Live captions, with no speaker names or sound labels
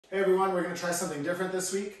Hey everyone, we're going to try something different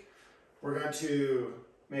this week. We're going to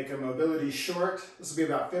make a mobility short. This will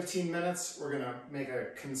be about 15 minutes. We're going to make a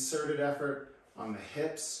concerted effort on the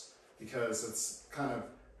hips because it's kind of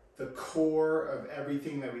the core of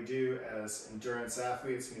everything that we do as endurance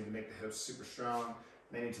athletes. We need to make the hips super strong.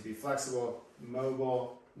 They need to be flexible,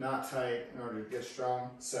 mobile, not tight in order to get strong.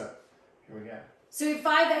 So here we go. So we have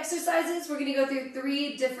 5 exercises. We're going to go through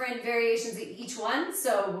 3 different variations of each one.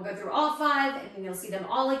 So we'll go through all 5, and then you'll see them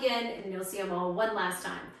all again, and then you'll see them all one last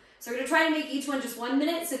time. So we're going to try to make each one just 1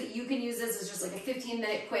 minute so that you can use this as just like a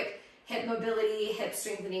 15-minute quick hip mobility, hip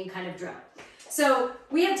strengthening kind of drill. So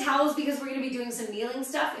we have towels because we're going to be doing some kneeling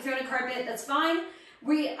stuff. If you're on a carpet, that's fine.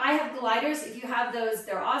 I have gliders. If you have those,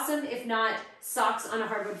 they're awesome. If not, socks on a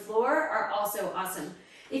hardwood floor are also awesome.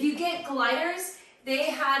 If you get gliders,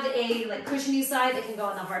 they have a cushiony side that can go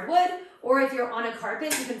on the hardwood, or if you're on a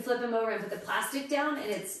carpet, you can flip them over and put the plastic down, and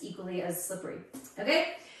it's equally as slippery.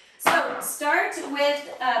 Okay? So start with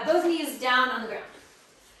both knees down on the ground.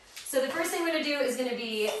 So the first thing we're going to do is going to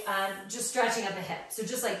be just stretching at the hip. So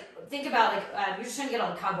just think about you're just trying to get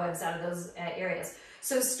all the cobwebs out of those areas.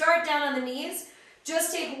 So start down on the knees.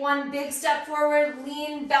 Just take one big step forward,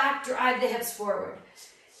 lean back, drive the hips forward.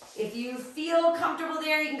 If you feel comfortable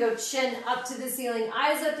there, you can go chin up to the ceiling,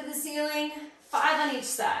 eyes up to the ceiling, 5 on each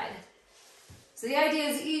side. So the idea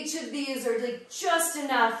is each of these are just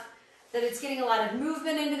enough that it's getting a lot of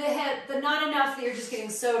movement into the hip, but not enough that you're just getting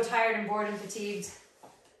so tired and bored and fatigued.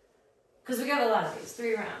 Because we got a lot of these,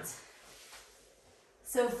 3 rounds.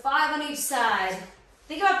 So 5 on each side.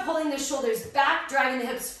 Think about pulling the shoulders back, driving the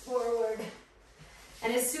hips forward.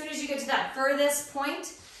 And as soon as you get to that furthest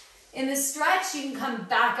point, in the stretch, you can come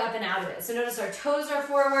back up and out of it. So notice our toes are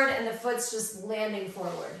forward and the foot's just landing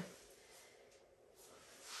forward.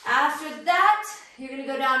 After that, you're going to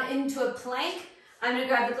go down into a plank. I'm going to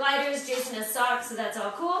grab the gliders. Jason has socks, so that's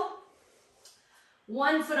all cool.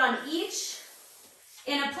 1 foot on each.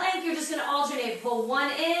 In a plank, you're just going to alternate. Pull one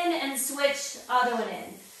in and switch other one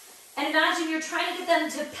in. And imagine you're trying to get them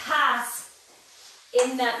to pass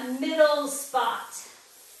in that middle spot.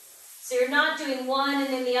 So you're not doing one and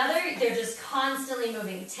then the other, they're just constantly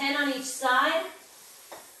moving. 10 on each side.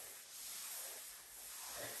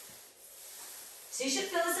 So you should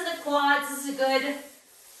feel this in the quads. This is a good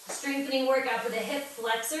strengthening workout for the hip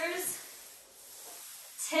flexors.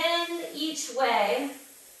 10 each way,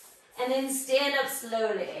 and then stand up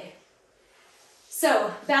slowly.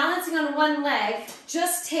 So balancing on one leg,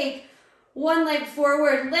 just take one leg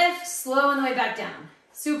forward, lift, slow on the way back down.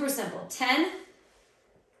 Super simple. 10.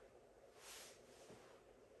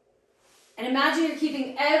 And imagine you're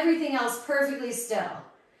keeping everything else perfectly still.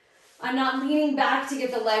 I'm not leaning back to get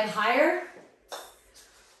the leg higher.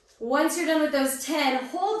 Once you're done with those 10,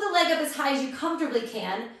 hold the leg up as high as you comfortably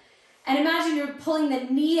can. And imagine you're pulling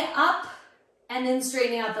the knee up and then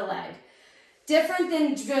straightening out the leg. Different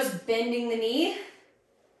than just bending the knee.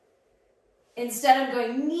 Instead, I'm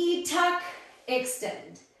going knee tuck,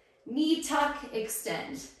 extend. Knee tuck,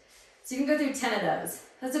 extend. So you can go through 10 of those.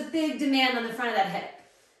 That's a big demand on the front of that hip.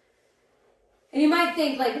 And you might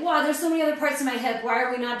think wow, there's so many other parts of my hip. Why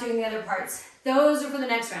are we not doing the other parts? Those are for the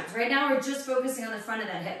next rounds. Right now, we're just focusing on the front of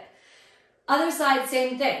that hip. Other side,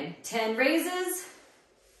 same thing. 10 raises.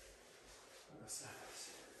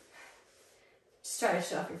 Just try to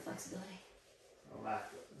show off your flexibility. A lack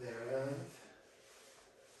thereof.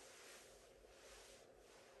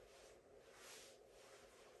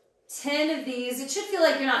 Ten of these. It should feel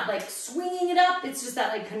like you're not swinging it up. It's just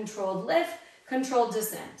that controlled lift, controlled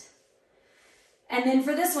descent. And then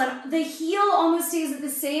for this one, the heel almost stays at the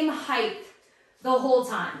same height the whole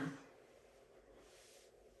time.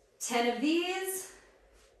 10 of these.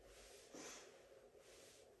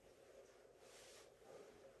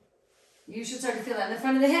 You should start to feel that in the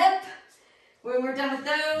front of the hip. When we're done with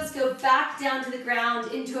those, go back down to the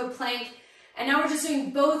ground into a plank. And now we're just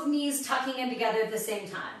doing both knees tucking in together at the same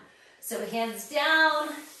time. So hands down,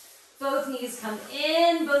 both knees come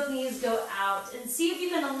in, both knees go out. And see if you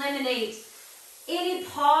can eliminate any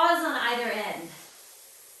pause on either end.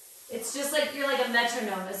 It's just like you're like a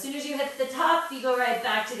metronome. As soon as you hit the top, you go right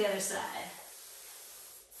back to the other side.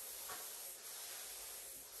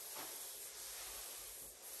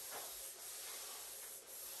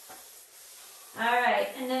 All right,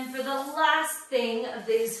 and then for the last thing of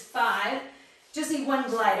these 5, just need 1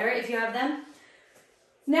 glider if you have them.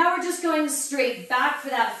 Now we're just going straight back for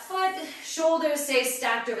that foot. Shoulders stay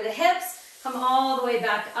stacked over the hips. Come all the way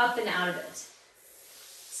back up and out of it.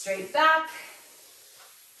 Straight back.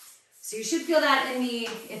 So you should feel that in the,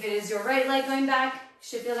 if it is your right leg going back, you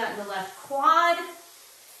should feel that in the left quad.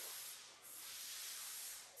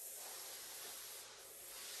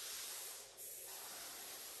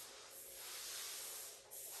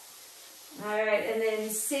 All right, and then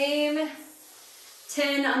same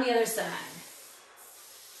 10 on the other side.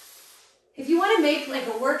 If you want to make like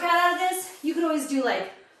a workout out of this, you could always do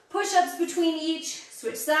like push-ups between each,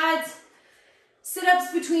 switch sides,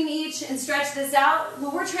 sit-ups between each, and stretch this out.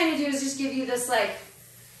 What we're trying to do is just give you this like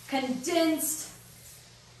condensed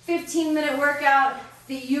 15-minute workout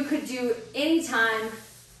that you could do anytime.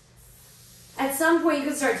 At some point, you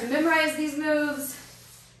could start to memorize these moves.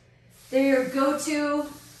 They're your go-to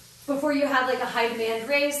before you have like a high-demand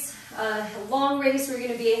race, a long race where you're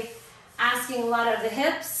going to be asking a lot out of the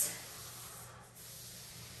hips.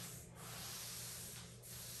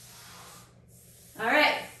 All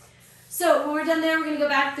right, so when we're done there, we're going to go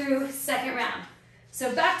back through second round.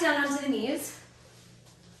 So back down onto the knees.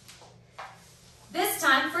 This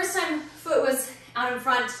time, first time foot was out in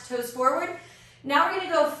front, toes forward. Now we're going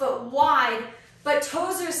to go foot wide, but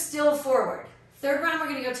toes are still forward. Third round, we're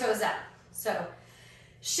going to go toes out. So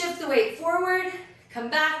shift the weight forward,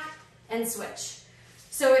 come back, and switch.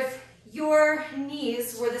 So if your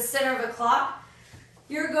knees were the center of a clock,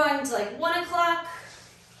 you're going to like 1 o'clock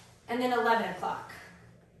and then 11 o'clock.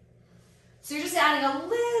 So you're just adding a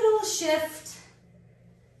little shift.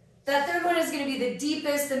 That third one is going to be the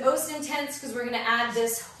deepest, the most intense, because we're going to add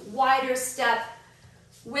this wider step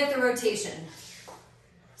with a rotation.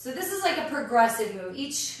 So this is like a progressive move.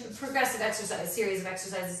 Each progressive exercise, series of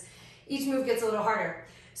exercises, each move gets a little harder.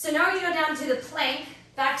 So now we're going to go down to the plank,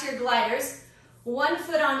 back to your gliders, 1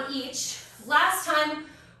 foot on each. Last time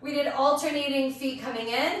we did alternating feet coming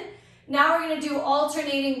in. Now we're going to do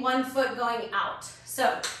alternating 1 foot going out.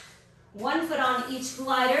 So 1 foot on each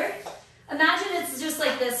glider. Imagine it's just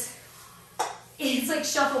like this, it's like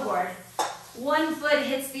shuffleboard. 1 foot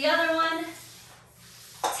hits the other one,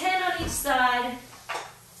 10 on each side.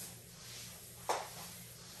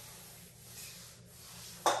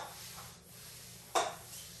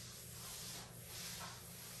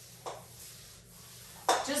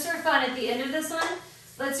 Just for fun, at the end of this one,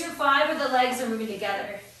 let's do 5 where the legs are moving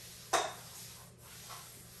together.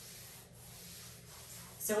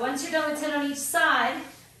 So once you're done with 10 on each side,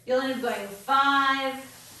 you'll end up going 5,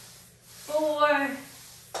 4,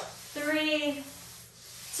 3,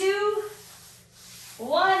 2,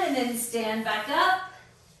 1, and then stand back up.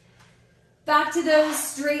 Back to those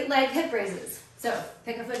straight leg hip raises. So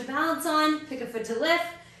pick a foot to balance on, pick a foot to lift.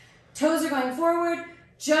 Toes are going forward.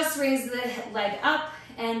 Just raise the leg up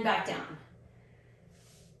and back down.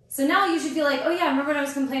 So now you should feel like, oh yeah, remember when I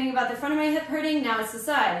was complaining about the front of my hip hurting? Now it's the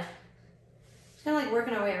side. Just kind of like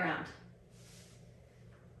working our way around.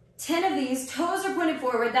 10 of these, toes are pointed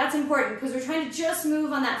forward. That's important because we're trying to just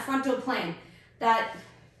move on that frontal plane. That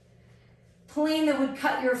plane that would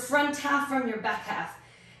cut your front half from your back half.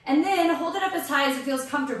 And then hold it up as high as it feels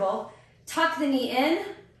comfortable. Tuck the knee in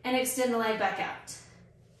and extend the leg back out.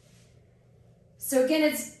 So again,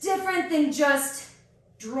 it's different than just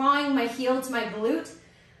drawing my heel to my glute.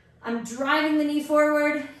 I'm driving the knee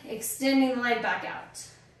forward, extending the leg back out.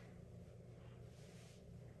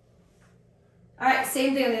 All right,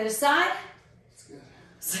 same thing on the other side.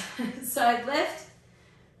 That's good. Side lift.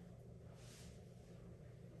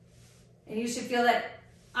 And you should feel that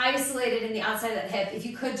isolated in the outside of that hip. If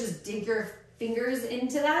you could just dig your fingers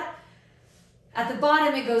into that. At the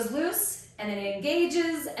bottom, it goes loose, and then it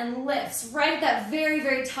engages and lifts. Right at that very,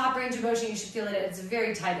 very top range of motion, you should feel it at its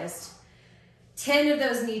very tightest. 10 of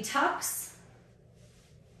those knee tucks.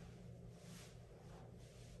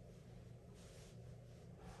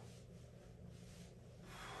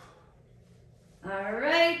 All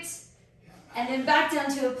right, and then back down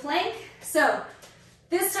to a plank. So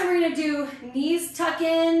this time we're gonna do knees tuck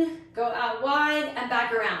in, go out wide, and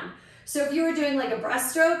back around. So if you were doing like a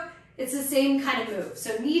breaststroke, it's the same kind of move.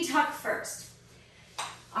 So knee tuck first.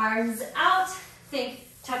 Arms out, think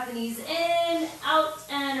tuck the knees in, out,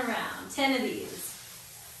 and around. 10 of these.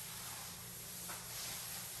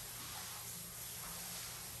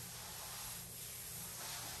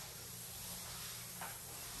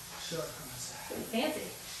 Fancy.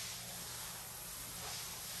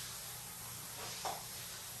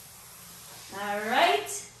 All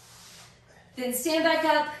right. Then stand back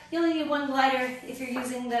up. You only need 1 glider if you're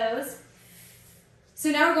using those.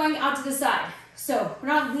 So now we're going out to the side. So we're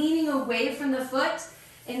not leaning away from the foot.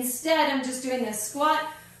 Instead, I'm just doing this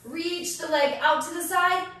squat. Reach the leg out to the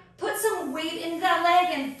side. Put some weight into that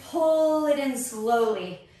leg and pull it in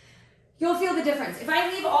slowly. You'll feel the difference. If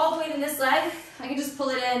I leave all the weight in this leg, I can just pull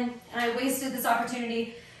it in, and I wasted this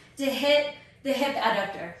opportunity to hit the hip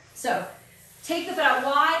adductor. So take the foot out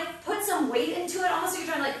wide, put some weight into it, almost like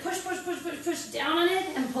you're trying to like push down on it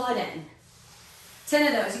and pull it in.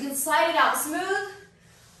 10 of those. You can slide it out smooth,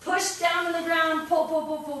 push down on the ground, pull, pull,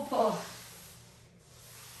 pull, pull, pull.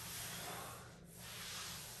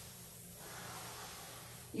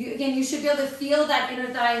 Again, you should be able to feel that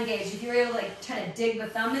inner thigh engage. If you're able to like kind of dig the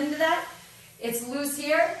thumb into that, it's loose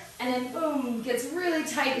here, and then boom, gets really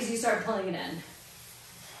tight as you start pulling it in.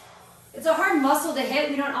 It's a hard muscle to hit.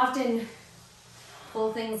 We don't often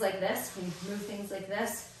pull things like this. We move things like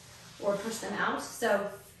this or push them out. So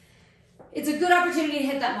it's a good opportunity to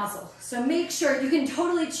hit that muscle. So make sure, you can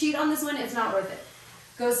totally cheat on this one. It's not worth it.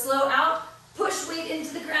 Go slow out, push weight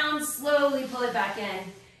into the ground, slowly pull it back in.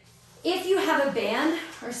 If you have a band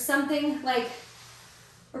or something like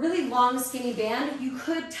a really long skinny band, you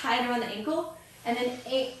could tie it around the ankle and then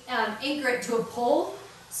anchor it to a pole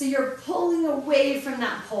so you're pulling away from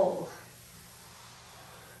that pole.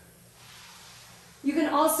 You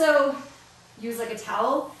can also use like a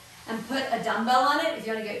towel and put a dumbbell on it if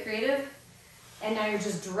you want to get creative. And now you're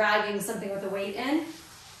just dragging something with a weight in.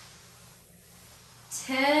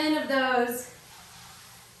 10 of those.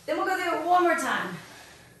 Then we'll go through it one more time.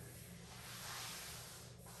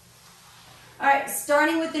 All right,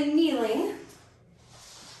 starting with the kneeling.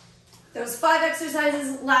 Those 5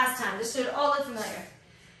 exercises last time. This should all look familiar.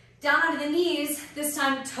 Down onto the knees, this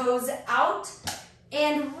time toes out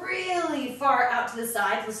and really far out to the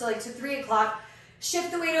side. So like to 3 o'clock.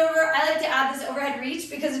 Shift the weight over. I like to add this overhead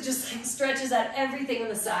reach because it just like stretches out everything on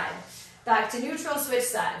the side. Back to neutral, switch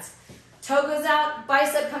sides. Toe goes out,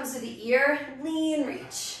 bicep comes to the ear, lean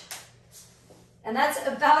reach. And that's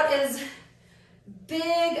about as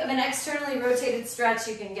big of an externally rotated stretch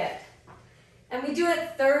you can get. And we do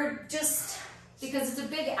it third just because it's a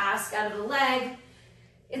big ask out of the leg.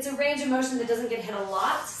 It's a range of motion that doesn't get hit a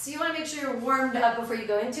lot. So you want to make sure you're warmed up before you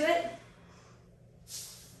go into it.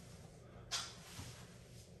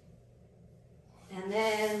 And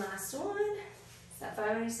then last one. Is that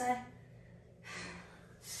 5 on your side?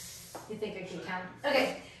 You think I can count?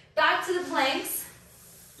 Okay, back to the planks.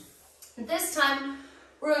 This time,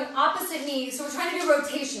 we're going opposite knees, so we're trying to do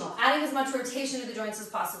rotational, adding as much rotation to the joints as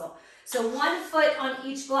possible. So 1 foot on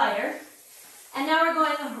each glider, and now we're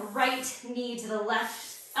going right knee to the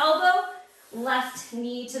left elbow, left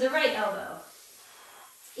knee to the right elbow.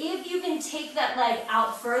 If you can take that leg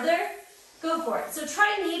out further, go for it. So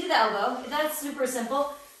try knee to the elbow. That's super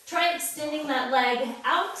simple. Try extending that leg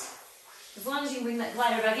out, as long as you bring that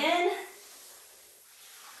glider back in.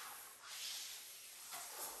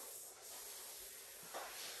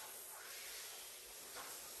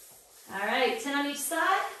 All right, 10 on each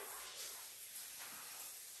side.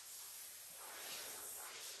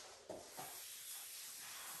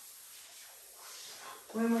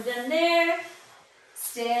 When we're done there,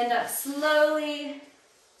 stand up slowly,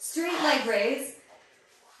 straight leg raise.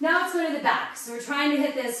 Now it's going to the back. So we're trying to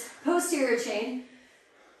hit this posterior chain.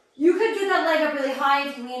 You could get that leg up really high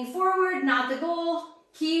if you lean forward, not the goal.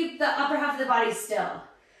 Keep the upper half of the body still.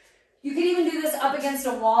 You could even do this up against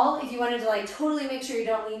a wall if you wanted to like totally make sure you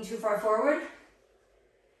don't lean too far forward.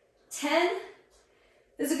 10.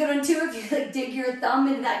 This is a good one too if you like dig your thumb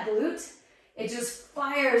into that glute. It just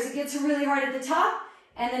fires. It gets really hard at the top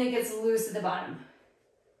and then it gets loose at the bottom.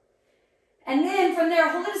 And then from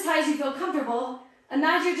there, hold it as high as you feel comfortable.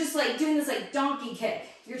 Imagine you're just like doing this like donkey kick.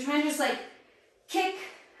 You're trying to just like kick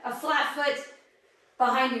a flat foot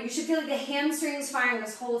behind you. You should feel like the hamstrings firing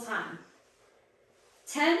this whole time.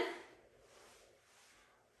 10.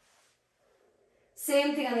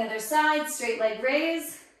 Same thing on the other side, straight leg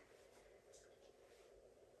raise.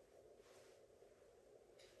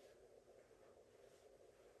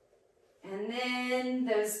 And then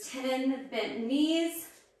those 10 bent knees.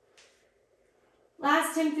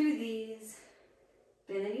 Last time through these.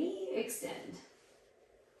 Bend the knee, extend.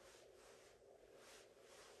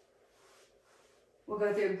 We'll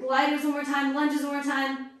go through gliders one more time, lunges one more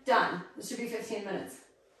time. Done. This should be 15 minutes.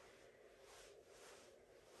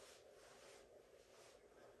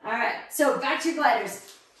 All right, so back to your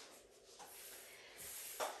gliders.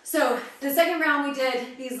 So the second round we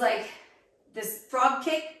did these like this frog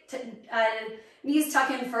kick, knees tuck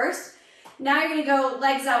in first. Now you're gonna go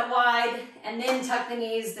legs out wide and then tuck the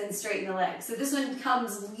knees, then straighten the legs. So this one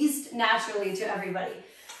comes least naturally to everybody.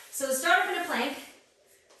 So start up in a plank,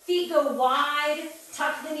 feet go wide,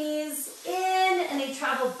 tuck the knees in, and they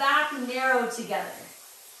travel back narrow together.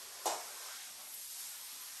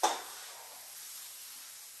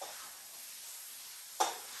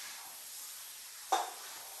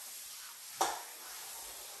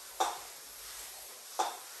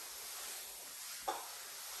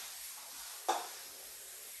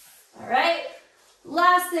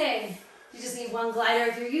 Thing. You just need one glider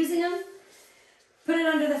if you're using them. Put it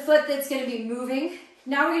under the foot that's going to be moving.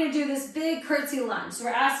 Now we're going to do this big curtsy lunge. So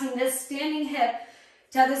we're asking this standing hip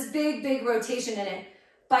to have this big, big rotation in it.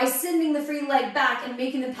 by sending the free leg back and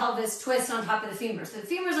making the pelvis twist on top of the femur. So the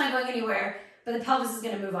femur's not going anywhere, but the pelvis is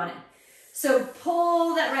going to move on it. So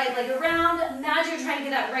pull that right leg around. Imagine you're trying to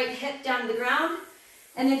get that right hip down to the ground,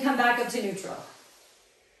 and then come back up to neutral.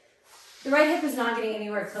 The right hip is not getting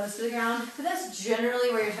anywhere close to the ground, but that's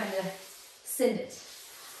generally where you're trying to send it.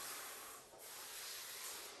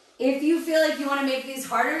 If you feel like you want to make these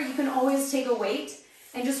harder, you can always take a weight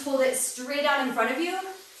and just hold it straight out in front of you.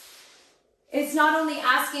 It's not only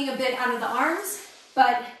asking a bit out of the arms,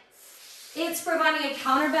 but it's providing a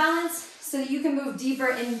counterbalance so that you can move deeper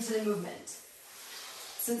into the movement.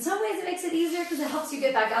 So in some ways it makes it easier because it helps you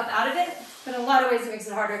get back up out of it, but in a lot of ways it makes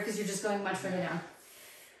it harder because you're just going much further down.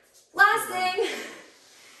 Last thing, I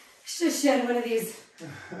should have shed one of these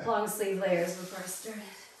long sleeve layers before I started.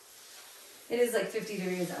 It is like 50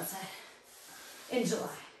 degrees outside in July.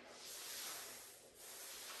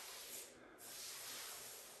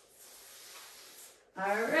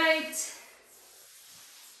 All right,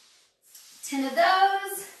 10 of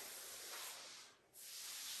those.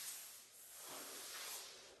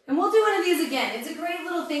 And we'll do one of these again. It's a great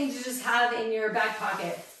little thing to just have in your back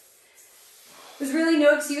pocket. There's really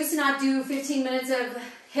no excuse to not do 15 minutes of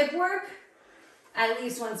hip work at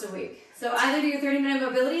least once a week. So either do your 30-minute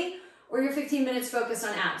mobility or your 15 minutes focused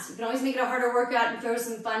on abs. You can always make it a harder workout and throw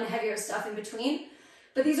some fun, heavier stuff in between.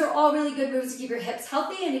 But these are all really good moves to keep your hips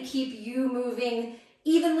healthy and to keep you moving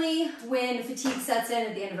evenly when fatigue sets in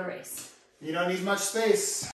at the end of a race. You don't need much space.